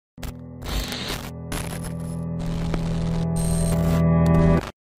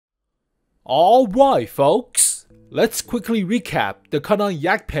Alright folks, let's quickly recap the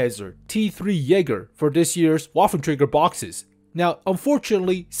𝗏𝗏𝗏𝗏 T3 Jäger for this year's Waffenträger boxes. Now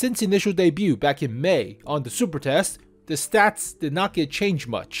unfortunately, since initial debut back in May on the super test, the stats did not get changed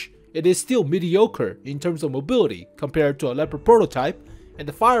much. It is still mediocre in terms of mobility compared to a 𝗏𝗏𝗏𝗏 prototype, and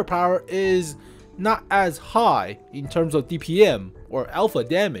the firepower is not as high in terms of DPM or alpha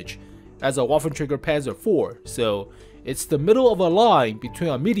damage as a Waffenträger Panzer IV, so it's the middle of a line between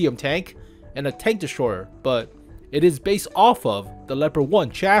a medium tank and a tank destroyer, but it is based off of the Leopard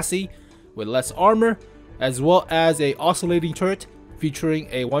 1 chassis with less armor, as well as a oscillating turret featuring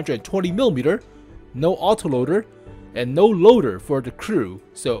a 120mm, no autoloader, and no loader for the crew,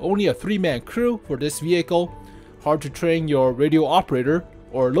 so only a 3-man crew for this vehicle. Hard to train your radio operator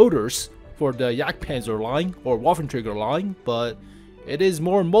or loaders for the Jagdpanzer line or Waffenträger line, but it is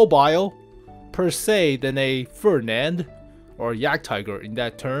more mobile per se than a Ferdinand or Jagdtiger in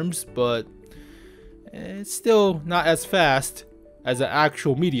that terms, but it's still not as fast as an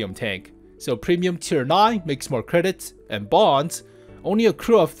actual medium tank. So premium tier 9 makes more credits and bonds. Only a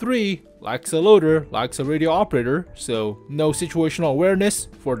crew of 3, lacks a loader, lacks a radio operator, so no situational awareness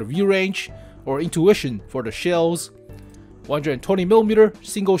for the view range or intuition for the shells. 120mm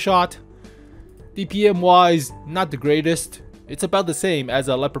single shot. DPM wise, not the greatest. It's about the same as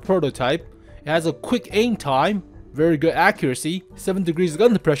a 𝗏𝗏𝗏𝗏 prototype. It has a quick aim time, very good accuracy, 7 degrees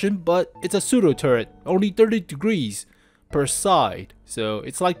gun depression, but it's a pseudo turret, only 30 degrees per side. So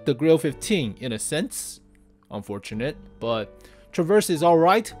it's like the Grille 15 in a sense. Unfortunate, but traverse is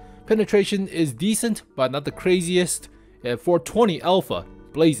alright. Penetration is decent, but not the craziest. At 420 alpha,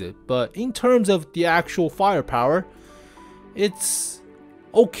 blaze it. But in terms of the actual firepower, it's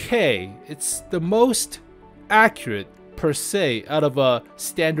okay. It's the most accurate per se out of a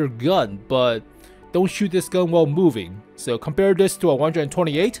standard gun, but don't shoot this gun while moving. So compare this to a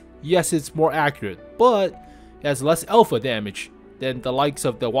 128, yes, it's more accurate, but it has less alpha damage than the likes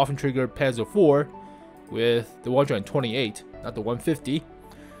of the Waffenträger Panzer IV with the 128, not the 150.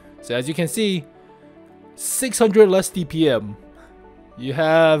 So as you can see, 600 less DPM. You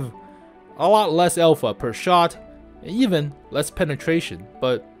have a lot less alpha per shot, and even less penetration,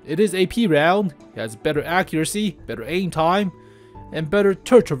 but it is AP round. It has better accuracy, better aim time, and better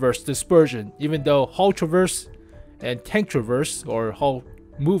turret traverse dispersion, even though hull traverse and tank traverse or hull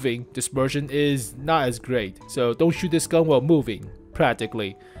moving dispersion is not as great. So don't shoot this gun while moving,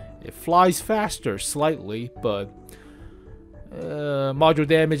 practically. It flies faster slightly, but module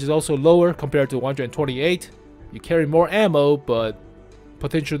damage is also lower compared to 128. You carry more ammo, but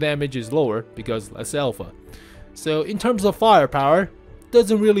potential damage is lower because less alpha. So in terms of firepower,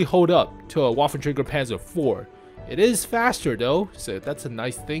 doesn't really hold up to a Waffenträger Panzer IV. It is faster though, so that's a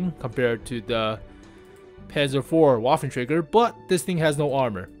nice thing compared to the Panzer IV Waffenträger, but this thing has no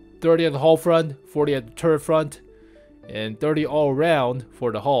armor. 30 at the hull front, 40 at the turret front, and 30 all around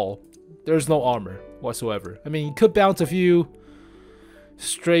for the hull. There's no armor whatsoever. I mean, you could bounce a few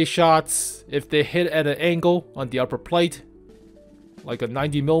stray shots if they hit at an angle on the upper plate, like a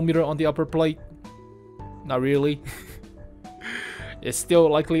 90mm on the upper plate. Not really. It's still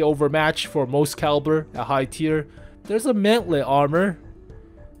likely overmatched for most caliber at high tier. There's a mantlet armor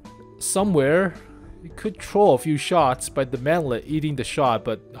somewhere. You could troll a few shots by the mantlet eating the shot,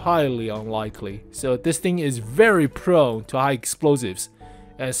 but highly unlikely. So this thing is very prone to high explosives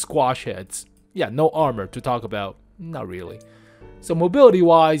and squash heads. Yeah, no armor to talk about. Not really. So mobility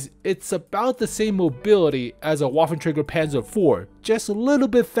wise, it's about the same mobility as a Waffenträger Panzer IV, just a little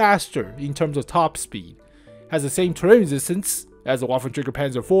bit faster in terms of top speed. Has the same terrain resistance as a Waffenträger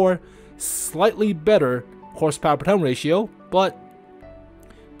Panzer IV, slightly better horsepower per ton ratio, but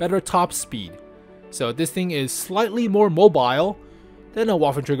better top speed. So this thing is slightly more mobile than a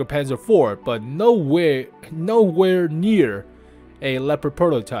Waffenträger Panzer IV, but nowhere near a 𝗏𝗏𝗏𝗏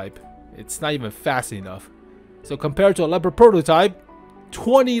prototype. It's not even fast enough. So compared to a 𝗏𝗏𝗏𝗏 prototype,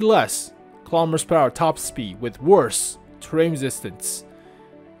 20 less kilometers per hour top speed with worse terrain resistance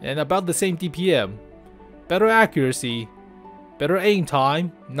and about the same DPM. Better accuracy, better aim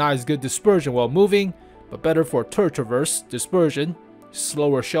time, not as good dispersion while moving, but better for turret traverse dispersion.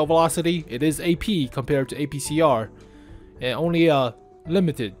 Slower shell velocity, it is AP compared to APCR, and only a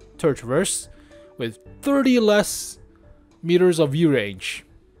limited turret traverse with 30 less meters of view range.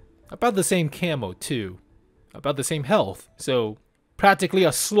 About the same camo too, about the same health, so practically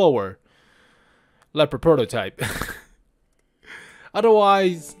a slower 𝗏𝗏𝗏𝗏 prototype.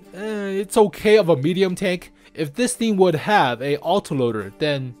 Otherwise, it's okay of a medium tank. If this thing would have a autoloader,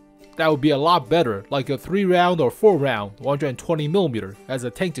 then that would be a lot better, like a 3-round or 4-round 120mm as a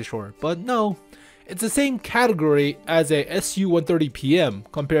tank destroyer. But no, It's the same category as a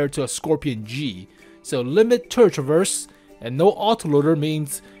𝗧𝗜𝗜𝗜 compared to a Scorpion G. So limited turret traverse and no autoloader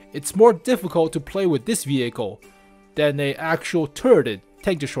means it's more difficult to play with this vehicle than a actual turreted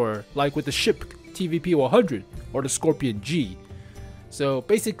tank destroyer like with the ship TVP-100 or the Scorpion G. So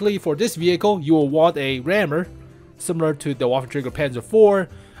basically for this vehicle you will want a rammer similar to the Waffenträger Panzer IV.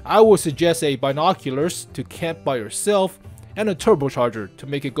 I would suggest a binoculars to camp by yourself and a turbocharger to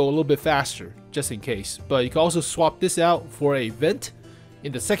make it go a little bit faster just in case. But you can also swap this out for a vent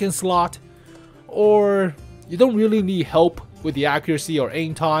in the second slot, or you don't really need help with the accuracy or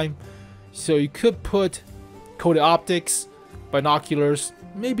aim time, so you could put coated optics, binoculars,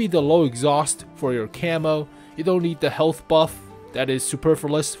 maybe the low exhaust for your camo. You don't need the health buff that is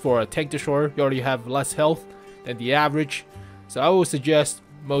superfluous for a tank destroyer. You already have less health than the average, so I would suggest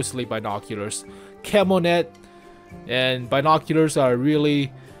mostly binoculars. Camo net and binoculars are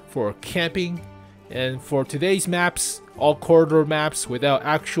really for camping, and for today's maps, all corridor maps without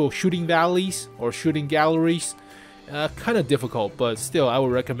actual shooting valleys or shooting galleries, kind of difficult, but still I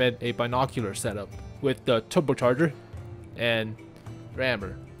would recommend a binocular setup with the turbocharger and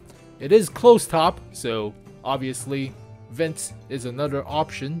rammer. It is closed top, so obviously vents is another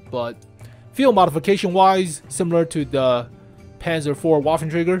option, but field modification wise, similar to the Panzer IV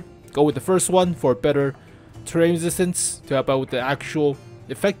Waffenträger, go with the first one for better terrain resistance to help out with the actual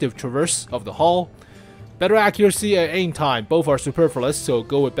effective traverse of the hull. Better accuracy and aim time, both are superfluous, so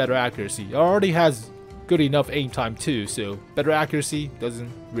go with better accuracy. It already has good enough aim time too, so better accuracy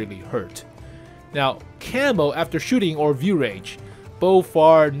doesn't really hurt. Now, camo after shooting or view range, both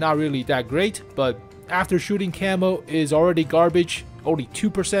are not really that great, but after shooting camo is already garbage, only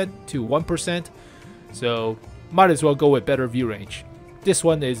 2% to 1%, so might as well go with better view range. This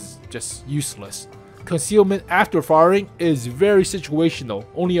one is just useless. Concealment after firing is very situational,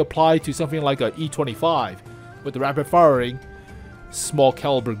 only applied to something like a E25 with the rapid firing small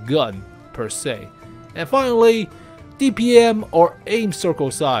caliber gun per se. And finally, DPM or aim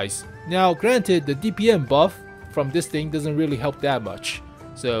circle size. Now granted, the DPM buff from this thing doesn't really help that much,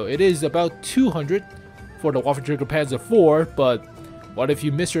 so it is about 200 for the Waffenträger Panzer IV, but what if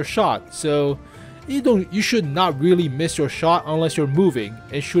you miss your shot? So you should not really miss your shot unless you're moving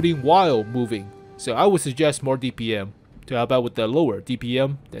and shooting while moving. So I would suggest more DPM to help out with the lower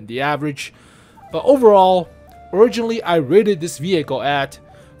DPM than the average. But overall, originally I rated this vehicle at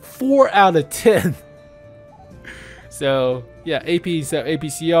 4 out of 10. So yeah,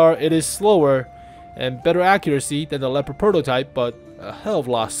 APCR, it is slower and better accuracy than the Leopard prototype, but a hell of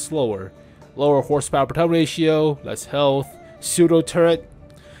a lot slower. Lower horsepower per ton ratio, less health, pseudo turret.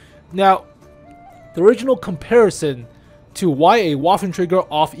 Now, the original comparison to why a Waffenträger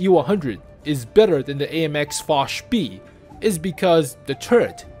off E100 is better than the AMX 𝗏𝗏𝗏 is because the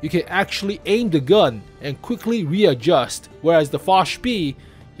turret, you can actually aim the gun and quickly readjust, whereas the 𝗏𝗏𝗏,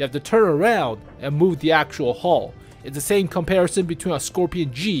 you have to turn around and move the actual hull. It's the same comparison between a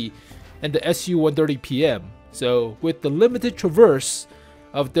Scorpion G and the 𝗧𝗜𝗜𝗜𝗏. So with the limited traverse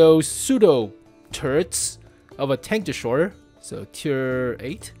of those pseudo turrets of a tank destroyer, so tier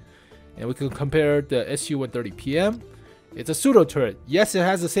 8, and we can compare the 𝗧𝗜𝗜𝗏𝗏. It's a pseudo turret. Yes, it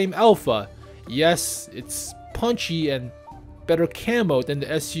has the same alpha. Yes, it's punchy and better camo than the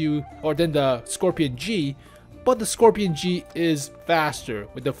the Scorpion G, but the Scorpion G is faster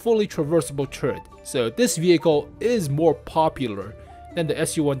with a fully traversable turret. So this vehicle is more popular than the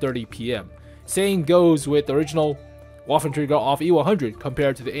𝗧𝗜𝗜𝗏𝗏. Same goes with the original Waffenträger off E100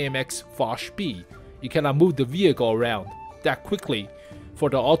 compared to the AMX 𝗏𝗏𝗏. You cannot move the vehicle around that quickly for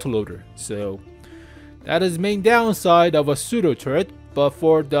the autoloader. So that is the main downside of a pseudo turret, but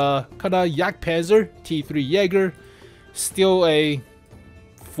for the KJPZ TIII Jäger, still a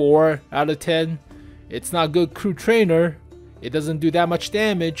 4 out of 10. It's not good crew trainer. It doesn't do that much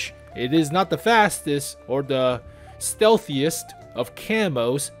damage. It is not the fastest or the stealthiest of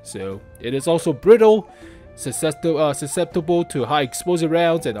camos, so it is also brittle, susceptible to high explosive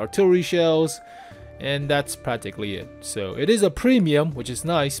rounds and artillery shells, and that's practically it. So it is a premium, which is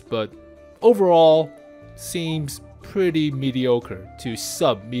nice, but overall seems pretty mediocre to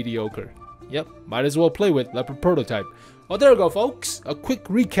sub-mediocre. Yep, might as well play with Leopard prototype. Well, there we go, folks. A quick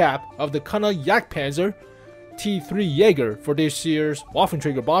recap of the KJPZ TIII Jäger for this year's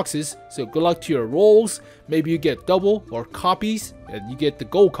Waffenträger boxes. So good luck to your rolls. Maybe you get double or copies and you get the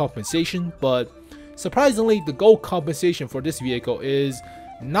gold compensation, but surprisingly the gold compensation for this vehicle is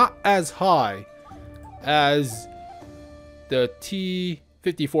not as high as the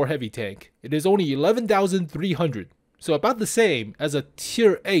T54 heavy tank. It is only 11,300, so about the same as a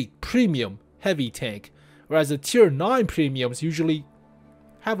tier 8 premium heavy tank, whereas the tier 9 premiums usually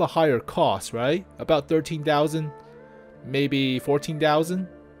have a higher cost, right? About 13,000, maybe 14,000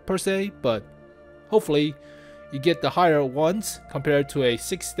 per se, but hopefully you get the higher ones compared to a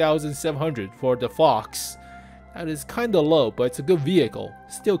 6,700 for the Fox. That is kind of low, but it's a good vehicle.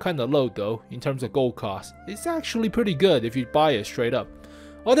 Still kind of low though in terms of gold cost. It's actually pretty good if you buy it straight up.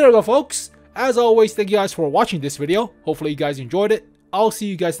 Well, there we go, folks. As always, thank you guys for watching this video. Hopefully you guys enjoyed it. I'll see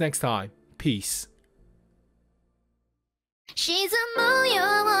you guys next time. Peace. 沈むよ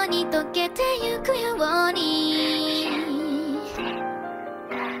うに溶けてゆくように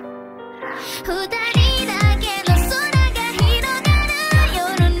二人